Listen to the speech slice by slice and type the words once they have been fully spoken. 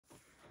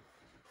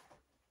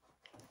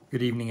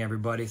Good evening,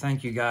 everybody.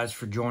 Thank you guys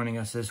for joining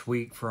us this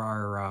week for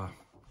our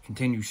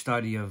continued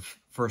study of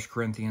 1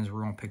 Corinthians.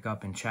 We're going to pick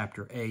up in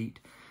chapter 8.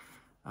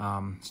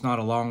 It's not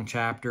a long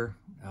chapter.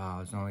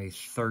 There's only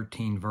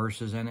 13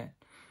 verses in it.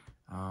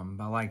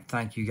 But I'd like to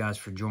thank you guys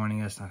for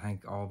joining us. I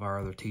thank all of our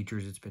other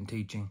teachers that's been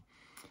teaching.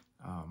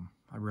 I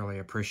really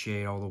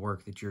appreciate all the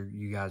work that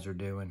you guys are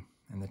doing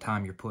and the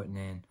time you're putting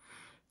in.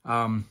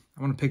 I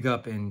want to pick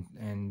up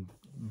in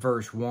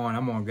verse 1.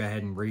 I'm going to go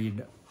ahead and read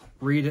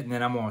it, and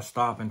then I'm going to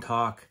stop and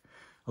talk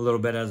a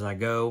little bit as I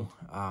go.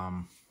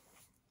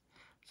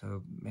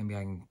 So maybe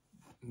I can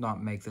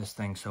not make this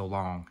thing so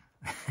long.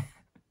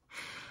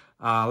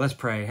 Let's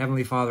pray.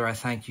 Heavenly Father, I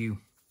thank you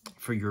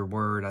for your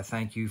word. I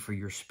thank you for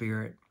your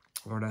spirit.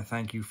 Lord, I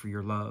thank you for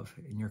your love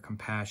and your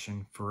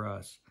compassion for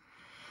us.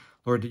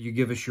 Lord, that you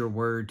give us your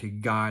word to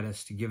guide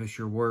us, to give us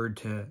your word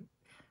to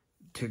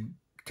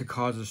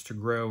cause us to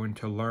grow and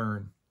to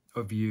learn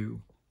of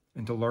you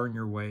and to learn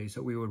your ways,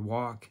 that we would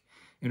walk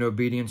in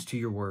obedience to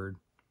your word,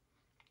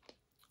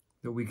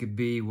 that we could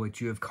be what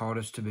you have called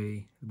us to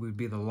be. We would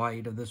be the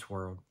light of this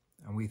world.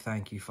 And we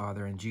thank you,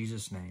 Father, in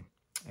Jesus' name.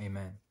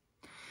 Amen.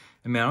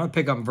 Amen. I'm going to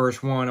pick up in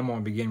verse 1. I'm going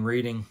to begin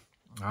reading.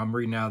 I'm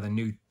reading out of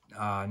the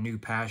New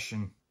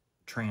Passion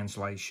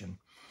Translation.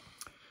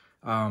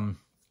 Now,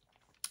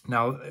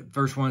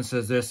 verse 1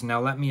 says this,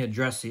 "Now let me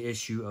address the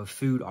issue of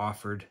food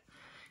offered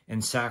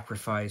and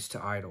sacrifice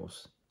to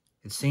idols.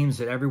 It seems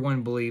that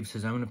everyone believes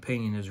his own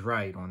opinion is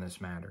right on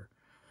this matter.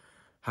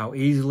 How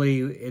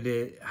easily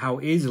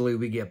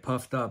we get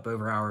puffed up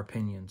over our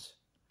opinions.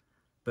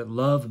 But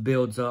love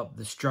builds up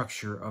the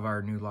structure of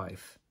our new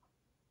life."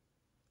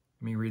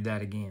 Let me read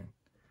that again.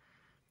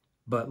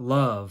 But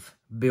love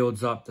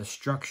builds up the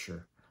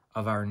structure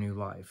of our new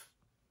life.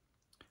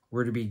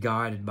 We're to be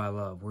guided by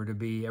love. We're to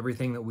be,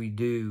 everything that we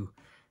do,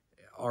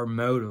 our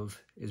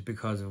motive is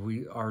because of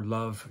our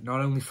love,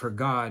 not only for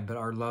God, but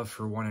our love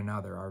for one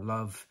another, our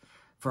love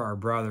for our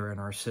brother and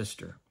our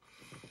sister.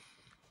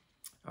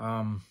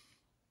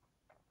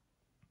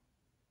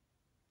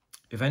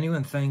 If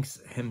anyone thinks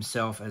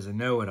himself as a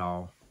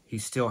know-it-all, he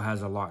still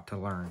has a lot to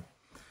learn.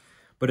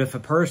 But if a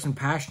person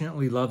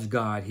passionately loves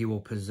God, he will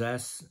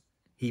possess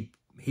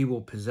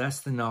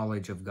the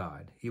knowledge of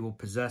God. He will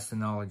possess the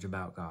knowledge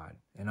about God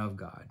and of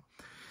God.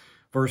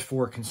 Verse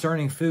 4,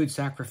 "Concerning food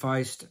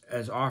sacrificed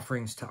as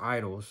offerings to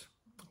idols,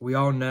 we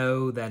all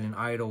know that an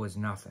idol is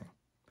nothing,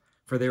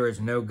 for there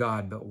is no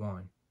God but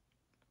one.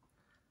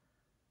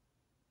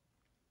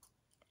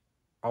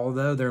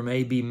 Although there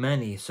may be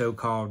many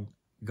so-called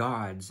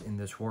gods in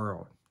this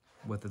world,"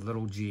 with a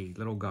little g,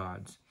 little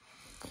gods.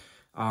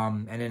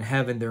 And in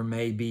heaven there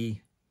may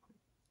be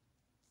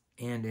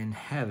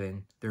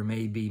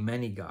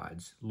many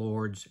gods,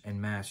 lords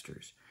and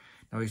masters.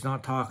 Now he's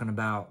not talking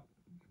about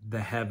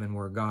the heaven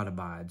where God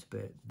abides,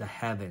 but the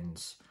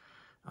heavens,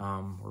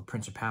 where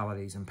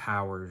principalities and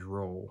powers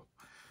rule.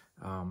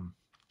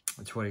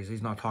 That's what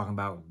he's not talking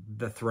about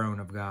the throne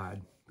of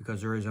God,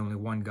 because there is only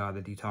one God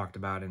that he talked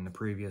about in the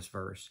previous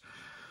verse.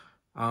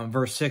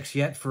 Verse 6,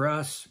 "Yet for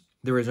us,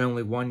 there is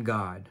only one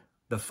God,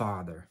 the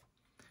Father.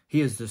 He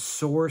is the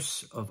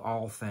source of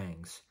all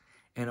things,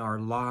 and our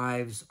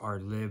lives are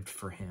lived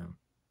for him.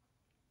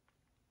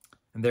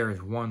 And there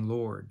is one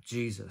Lord,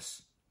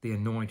 Jesus, the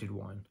Anointed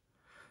One,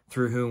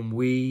 through whom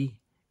we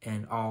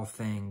and all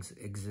things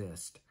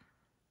exist."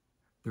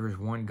 There is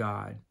one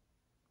God.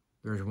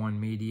 There is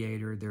one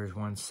mediator. There is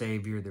one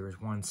Savior. There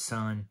is one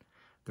Son.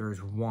 There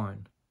is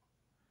one.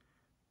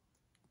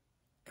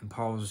 And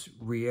Paul's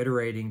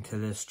reiterating to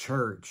this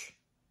church,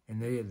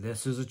 and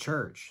this is a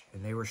church,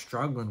 and they were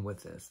struggling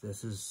with this.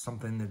 This is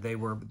something that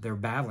they're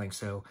battling.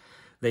 So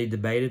they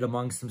debated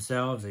amongst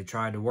themselves. They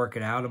tried to work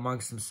it out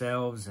amongst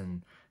themselves.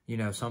 And,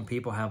 some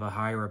people have a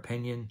higher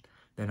opinion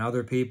than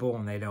other people,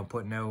 and they don't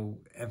put no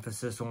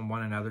emphasis on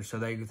one another. So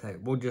they say,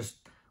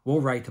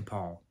 we'll write to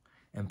Paul.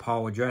 And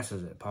Paul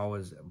addresses it.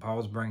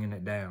 Paul's bringing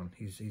it down.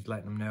 He's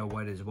letting them know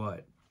what is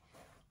what.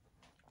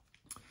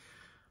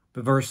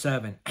 But verse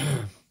 7,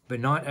 "But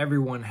not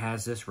everyone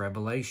has this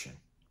revelation."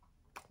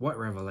 What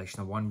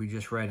revelation? The one we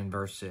just read in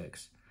verse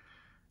 6.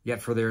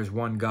 "Yet for there is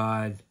one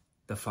God,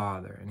 the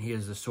Father, and he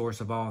is the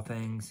source of all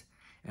things,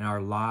 and our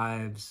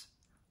lives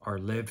are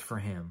lived for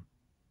him.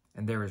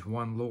 And there is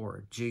one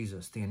Lord,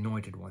 Jesus, the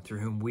Anointed One, through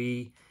whom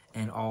we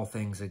and all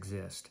things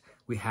exist."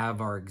 We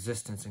have our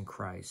existence in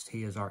Christ.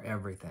 He is our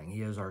everything.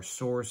 He is our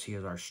source. He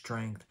is our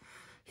strength.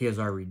 He is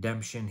our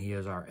redemption. He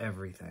is our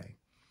everything.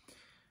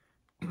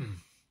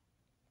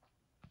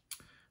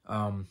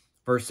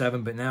 Verse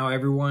 7, but not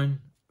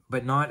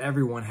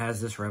everyone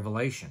has this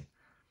revelation. In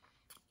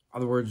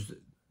other words,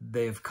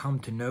 they have come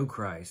to know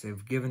Christ.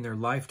 They've given their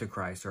life to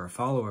Christ. They're a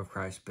follower of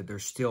Christ, but they're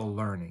still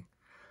learning.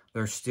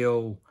 They're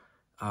still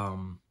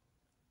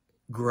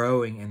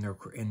growing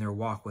in their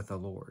walk with the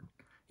Lord.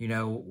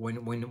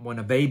 When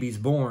a baby's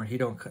born,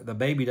 the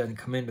baby doesn't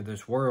come into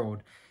this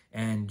world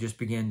and just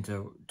begin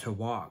to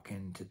walk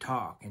and to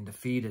talk and to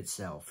feed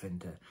itself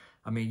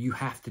you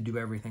have to do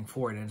everything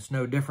for it. And it's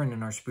no different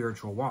in our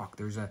spiritual walk.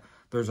 There's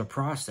a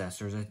process.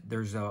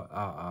 There's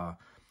a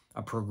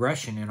a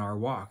progression in our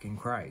walk in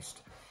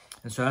Christ.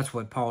 And so that's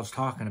what Paul's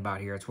talking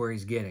about here. It's where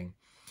he's getting.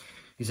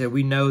 He said,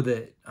 we know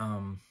that, I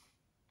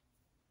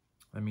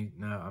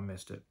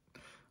missed it.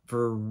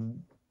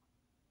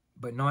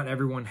 But not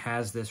everyone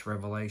has this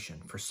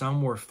revelation. For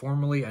some were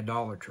formerly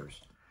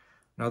idolaters.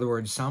 In other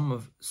words, some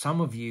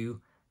of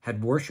you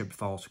had worshipped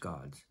false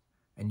gods,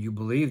 and you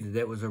believed that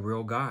it was a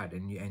real God,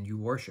 and you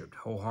worshipped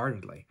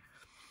wholeheartedly.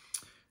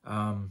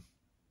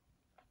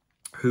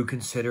 Who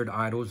considered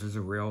idols as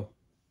real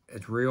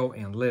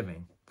and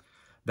living.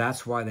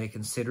 That's why they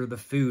consider the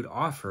food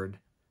offered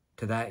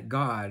to that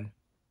God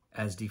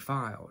as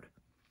defiled.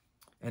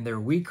 And their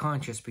weak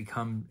consciences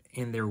become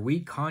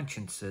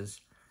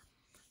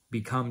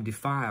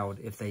defiled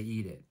if they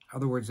eat it. In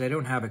other words, they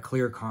don't have a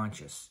clear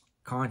conscience.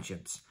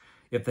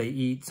 If they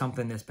eat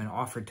something that's been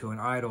offered to an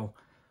idol,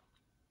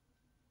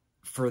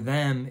 for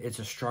them it's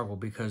a struggle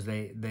because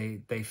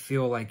they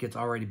feel like it's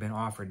already been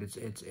offered.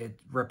 It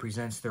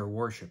represents their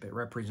worship. It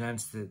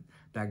represents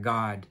that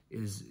God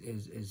is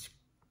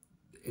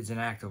an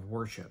act of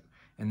worship,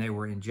 and they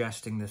were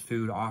ingesting the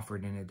food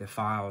offered, and it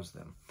defiles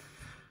them.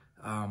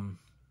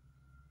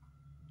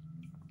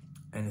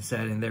 And it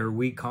said, and their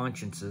weak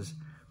consciences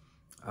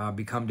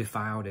become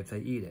defiled if they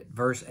eat it.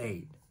 Verse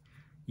 8.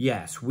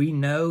 Yes, we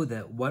know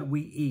that what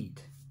we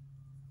eat,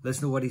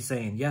 listen to what he's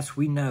saying. Yes,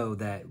 we know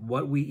that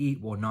what we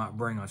eat will not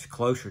bring us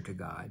closer to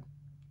God.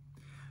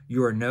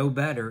 You are no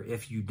better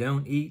if you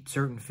don't eat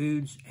certain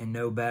foods, and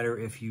no better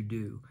if you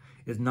do.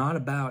 It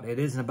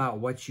isn't about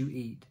what you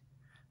eat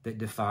that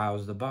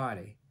defiles the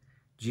body.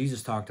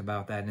 Jesus talked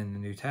about that in the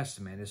New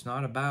Testament. It's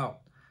not about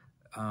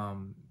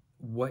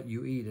what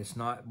you eat. It's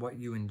not what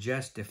you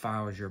ingest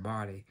defiles your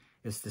body.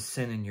 It's the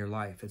sin in your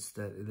life. It's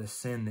the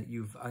sin that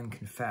you've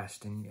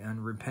unconfessed and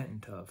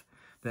unrepentant of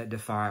that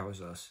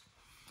defiles us.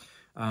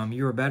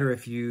 You are better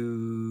if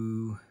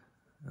you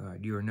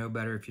are no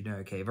better if you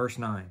don't. Okay, verse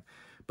 9.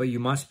 But you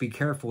must be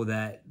careful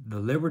that the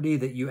liberty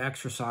that you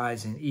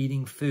exercise in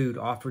eating food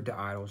offered to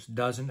idols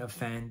doesn't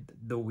offend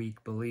the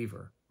weak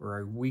believer, or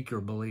a weaker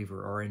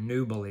believer, or a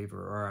new believer,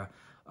 or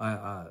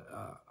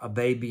a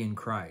baby in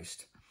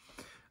Christ.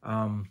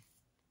 I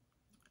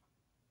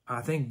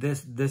think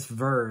this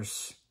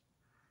verse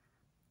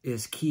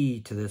is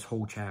key to this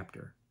whole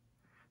chapter.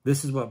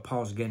 This is what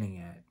Paul's getting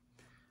at.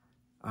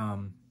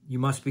 You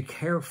must be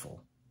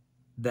careful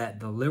that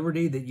the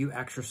liberty that you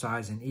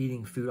exercise in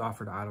eating food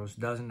offered to idols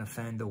doesn't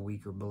offend the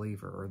weaker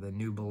believer or the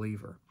new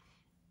believer.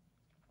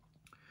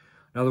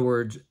 In other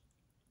words,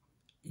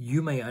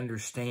 you may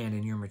understand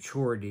in your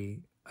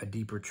maturity a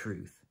deeper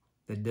truth,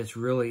 that this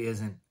really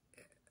isn't,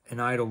 an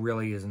idol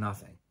really is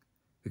nothing,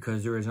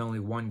 because there is only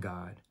one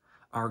God,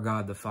 our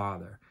God the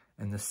Father,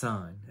 and the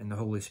Son, and the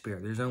Holy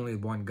Spirit. There's only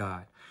one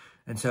God.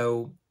 And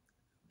so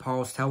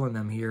Paul's telling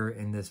them here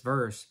in this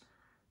verse,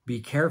 be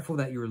careful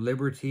that your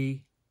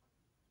liberty,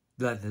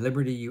 that the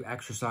liberty you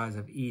exercise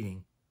of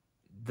eating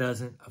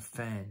doesn't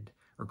offend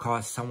or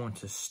cause someone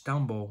to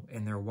stumble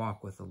in their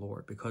walk with the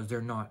Lord, because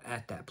they're not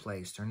at that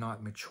place. They're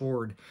not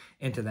matured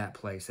into that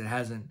place.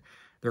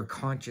 Their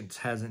conscience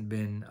hasn't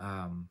been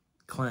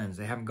cleansed.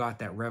 They haven't got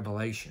that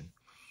revelation.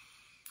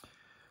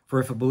 For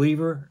if a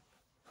believer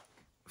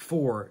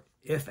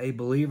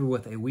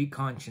with a weak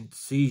conscience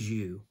sees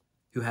you,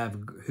 who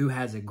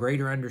has a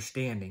greater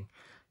understanding,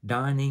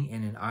 dining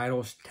in an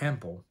idol's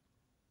temple,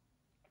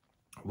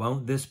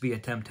 won't this be a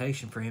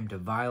temptation for him to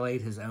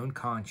violate his own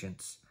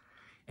conscience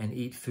and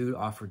eat food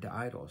offered to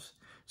idols?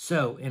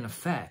 So, in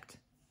effect,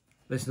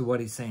 listen to what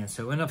he's saying.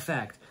 So, in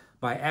effect,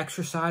 by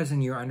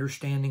exercising your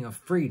understanding of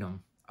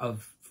freedom,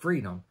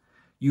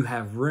 you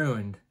have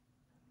ruined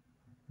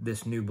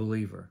this new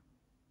believer.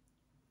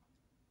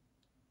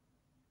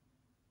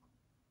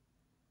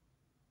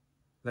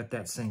 Let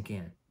that sink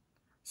in.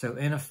 So,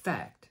 in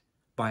effect,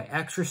 by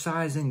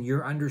exercising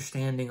your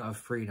understanding of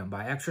freedom,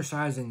 by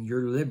exercising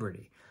your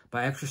liberty,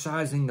 by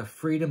exercising the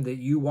freedom that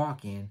you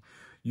walk in,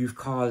 you've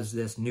caused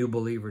this new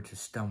believer to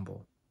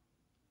stumble.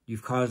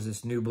 You've caused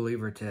this new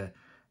believer to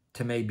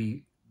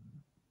maybe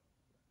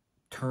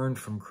turn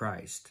from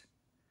Christ,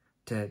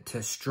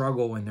 to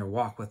struggle in their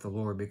walk with the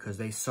Lord because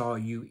they saw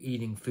you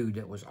eating food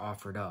that was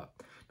offered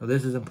up. Now,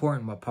 this is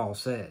important what Paul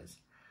says.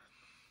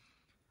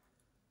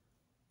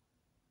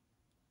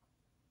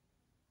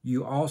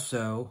 You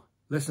also,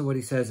 listen to what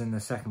he says in the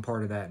second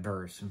part of that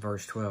verse, in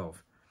verse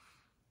 12.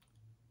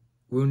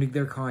 Wounding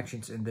their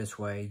conscience in this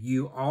way,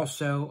 you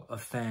also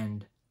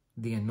offend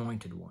the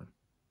Anointed One.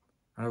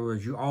 In other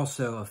words, you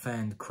also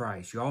offend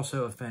Christ. You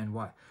also offend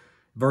what?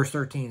 Verse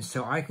 13,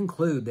 so I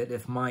conclude that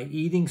if my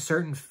eating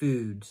certain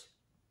foods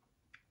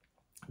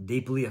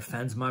deeply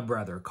offends my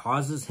brother,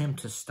 causes him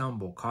to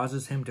stumble,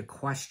 causes him to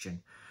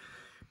question,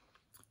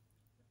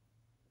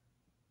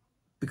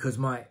 because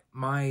my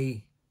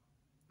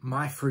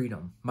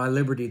freedom, my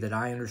liberty that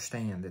I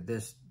understand that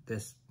this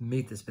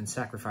meat that's been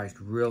sacrificed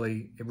it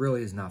really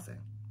is nothing.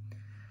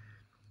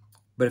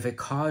 But if it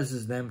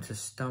causes them to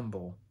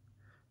stumble,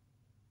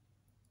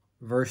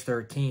 verse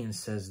 13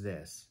 says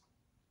this.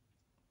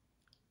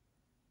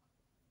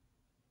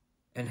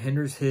 and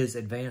hinders his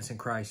advance in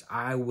Christ,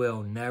 I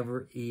will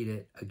never eat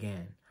it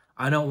again.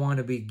 I don't want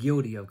to be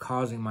guilty of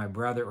causing my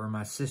brother or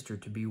my sister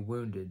to be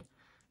wounded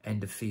and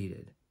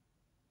defeated.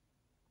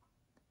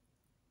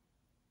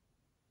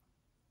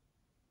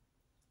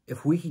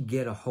 If we could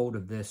get a hold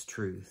of this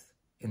truth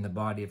in the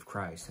body of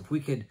Christ, if we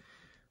could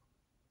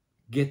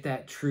get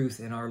that truth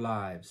in our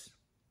lives,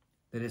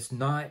 that it's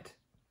not,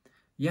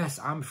 yes,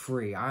 I'm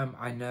free.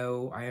 I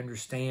know, I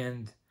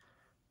understand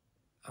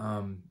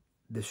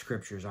the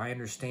scriptures. I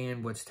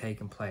understand what's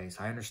taken place.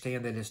 I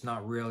understand that it's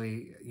not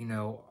really,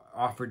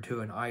 offered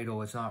to an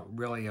idol. It's not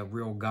really a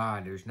real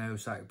God. There's no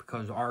sight,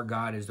 because our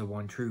God is the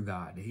one true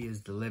God. He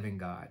is the living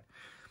God.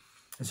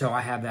 And so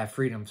I have that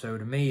freedom. So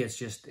to me, it's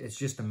just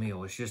a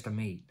meal. It's just a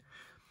meat.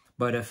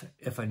 But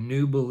if a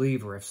new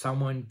believer, if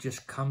someone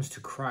just comes to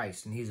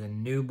Christ and he's a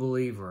new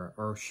believer,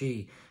 or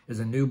she is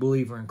a new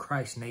believer in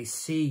Christ, and they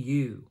see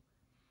you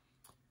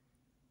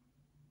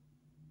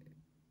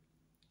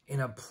in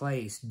a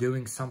place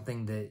doing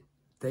something that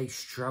they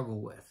struggle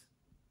with,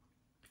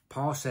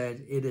 Paul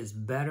said, it is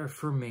better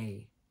for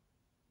me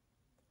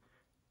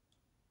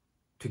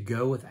to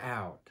go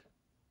without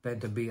than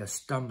to be a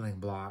stumbling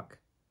block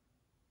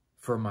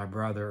for my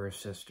brother or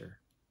sister.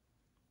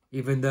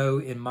 Even though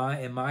in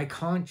my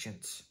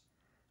conscience,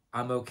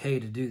 I'm okay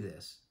to do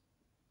this.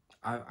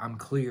 I'm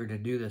clear to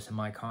do this in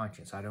my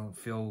conscience. I don't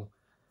feel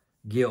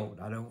guilt.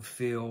 I don't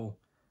feel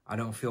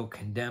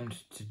condemned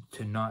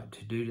to not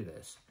to do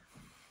this.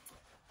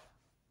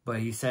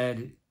 But he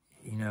said,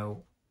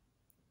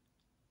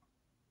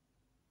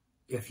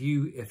 if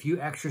you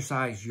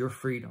exercise your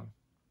freedom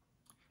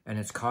and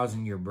it's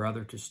causing your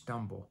brother to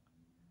stumble,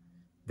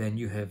 then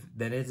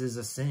it is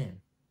a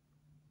sin.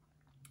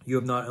 You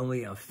have not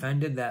only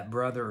offended that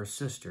brother or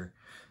sister,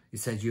 he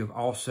said you have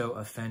also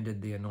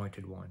offended the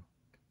Anointed One.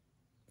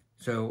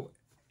 So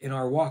in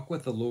our walk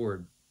with the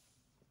Lord,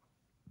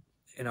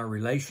 in our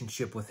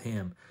relationship with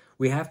him,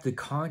 we have to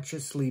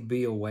consciously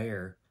be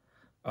aware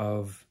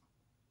of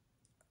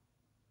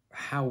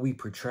how we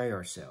portray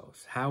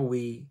ourselves, how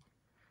we,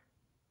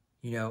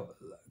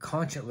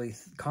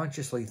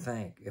 consciously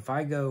think. If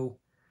I go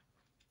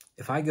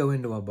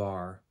into a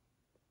bar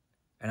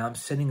and I'm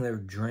sitting there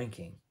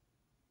drinking,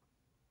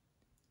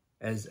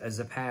 as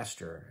a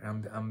pastor,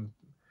 I'm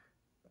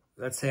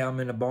let's say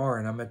I'm in a bar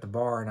and I'm at the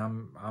bar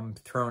and I'm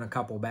throwing a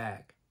couple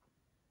back,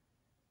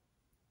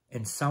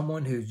 and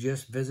someone who's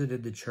just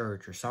visited the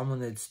church, or someone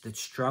that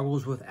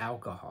struggles with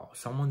alcohol,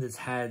 someone that's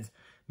had,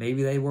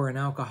 maybe they were an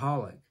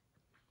alcoholic,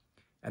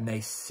 and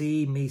they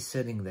see me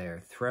sitting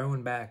there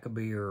throwing back a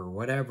beer or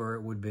whatever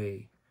it would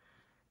be,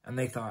 and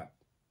they thought,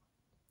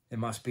 it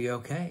must be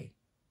okay.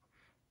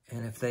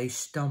 And if they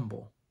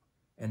stumble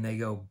and they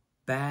go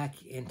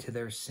back into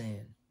their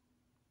sin,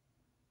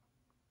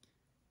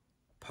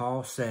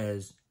 Paul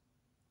says,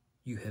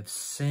 you have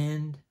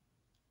sinned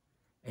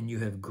and you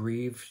have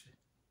grieved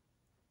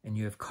and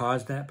you have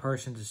caused that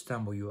person to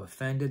stumble. You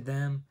offended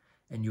them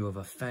and you have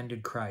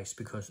offended Christ,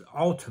 because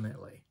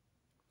ultimately,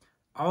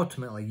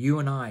 you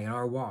and I in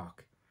our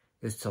walk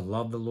is to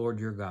love the Lord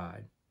your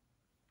God.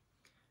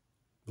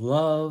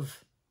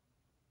 Love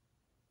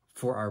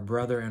for our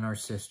brother and our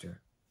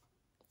sister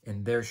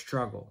in their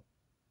struggle.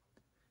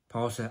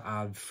 Paul said,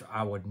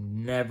 I would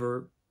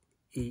never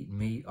eat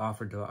meat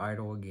offered to an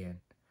idol again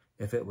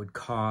if it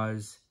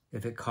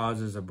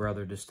causes a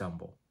brother to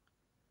stumble.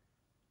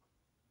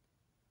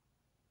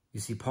 You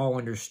see, Paul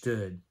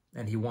understood,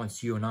 and he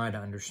wants you and I to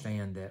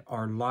understand, that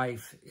our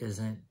life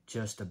isn't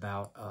just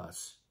about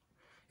us.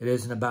 It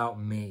isn't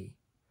about me.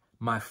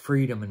 My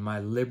freedom and my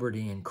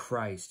liberty in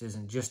Christ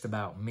isn't just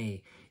about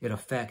me. It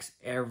affects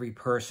every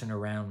person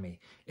around me.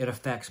 It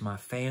affects my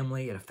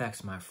family. It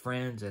affects my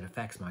friends. It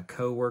affects my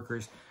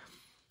coworkers.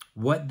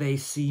 What they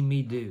see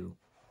me do,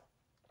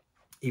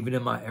 even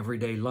in my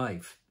everyday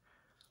life,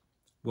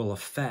 will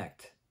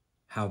affect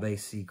how they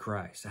see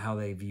Christ, how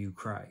they view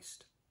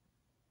Christ.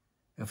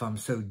 If I'm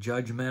so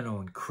judgmental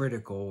and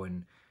critical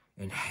and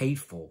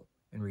hateful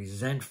and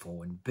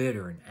resentful and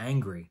bitter and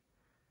angry,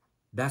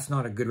 that's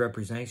not a good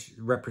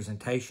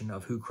representation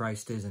of who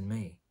Christ is in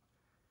me.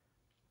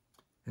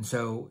 And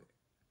so,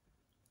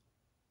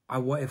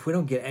 if we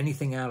don't get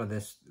anything out of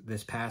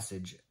this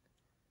passage,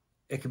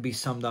 it could be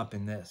summed up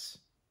in this.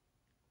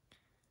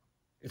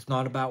 It's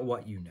not about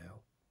what you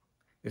know.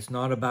 It's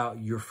not about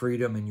your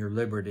freedom and your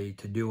liberty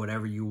to do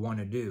whatever you want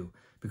to do.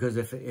 Because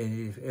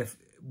if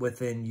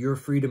within your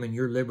freedom and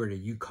your liberty,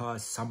 you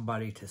cause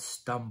somebody to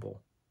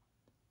stumble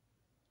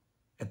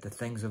at the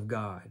things of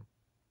God,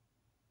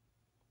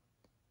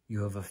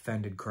 you have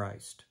offended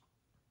Christ.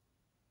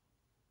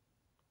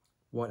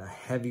 What a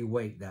heavy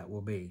weight that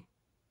will be.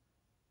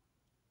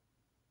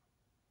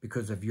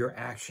 Because of your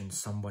actions,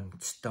 someone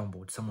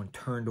stumbled. Someone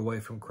turned away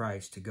from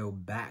Christ to go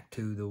back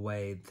to the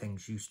way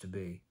things used to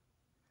be.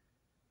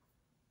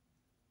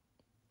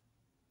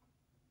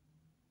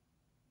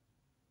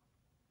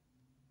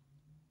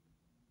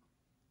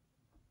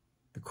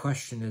 The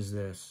question is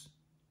this: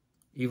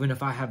 even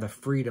if I have the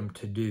freedom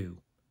to do,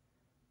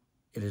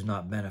 it is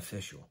not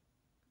beneficial.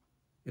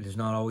 It is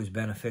not always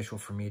beneficial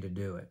for me to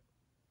do it.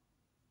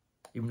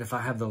 Even if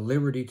I have the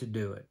liberty to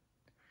do it,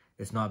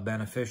 it's not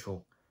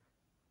beneficial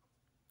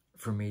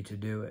for me to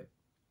do it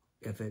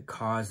if it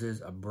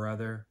causes a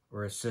brother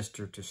or a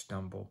sister to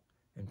stumble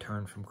and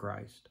turn from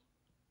Christ.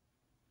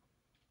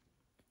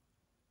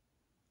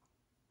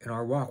 In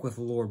our walk with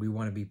the Lord, we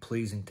want to be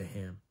pleasing to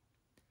Him.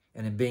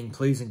 And in being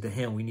pleasing to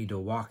Him, we need to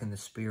walk in the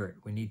Spirit.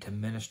 We need to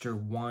minister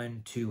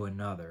one to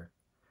another.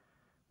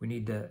 We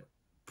need to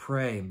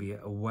pray and be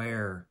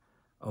aware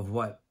of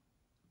what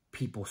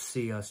people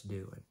see us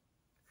doing.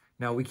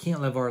 Now, we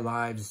can't live our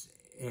lives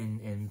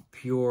in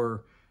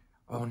pure,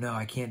 oh no,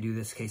 I can't do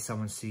this in case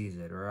someone sees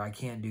it, or I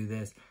can't do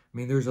this. I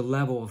mean, there's a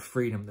level of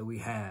freedom that we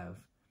have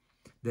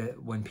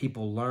that when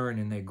people learn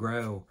and they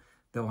grow,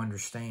 they'll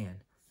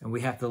understand. And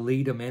we have to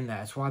lead them in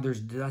that.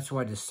 That's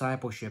why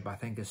discipleship, I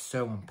think, is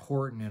so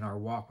important in our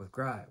walk with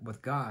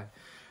God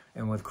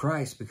and with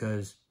Christ,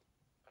 because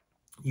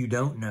you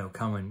don't know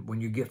coming. When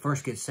you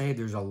first get saved,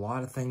 there's a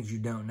lot of things you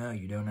don't know,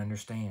 you don't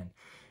understand.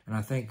 And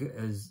I think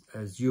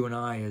as you and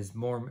I, as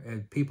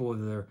people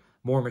that are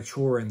more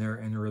mature in their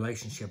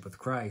relationship with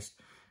Christ,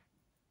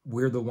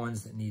 we're the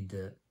ones that need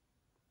to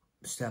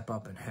step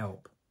up and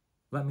help.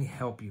 Let me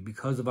help you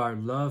because of our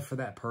love for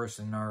that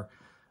person,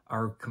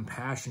 our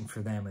compassion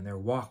for them and their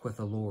walk with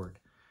the Lord.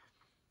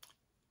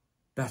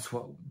 That's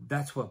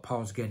what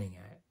Paul's getting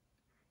at.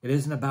 It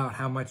isn't about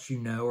how much you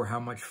know or how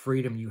much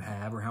freedom you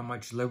have or how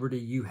much liberty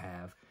you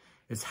have.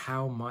 It's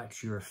how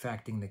much you're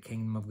affecting the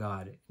kingdom of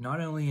God, not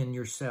only in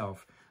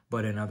yourself,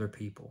 but in other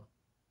people.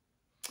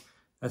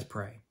 Let's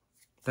pray.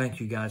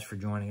 Thank you guys for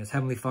joining us.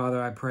 Heavenly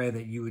Father, I pray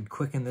that you would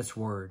quicken this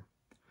word.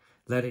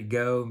 Let it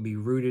go and be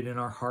rooted in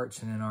our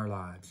hearts and in our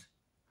lives.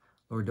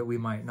 Lord, that we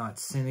might not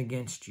sin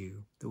against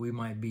you, that we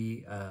might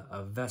be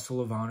a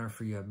vessel of honor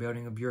for you, a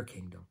building of your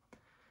kingdom.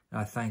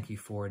 And I thank you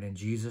for it in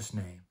Jesus'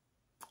 name.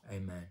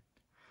 Amen.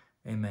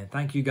 Amen.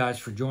 Thank you guys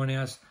for joining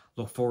us.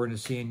 Look forward to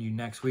seeing you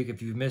next week.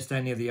 If you've missed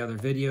any of the other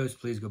videos,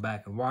 please go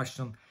back and watch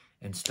them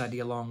and study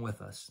along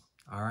with us.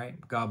 All right.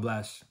 God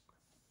bless.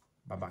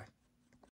 Bye-bye.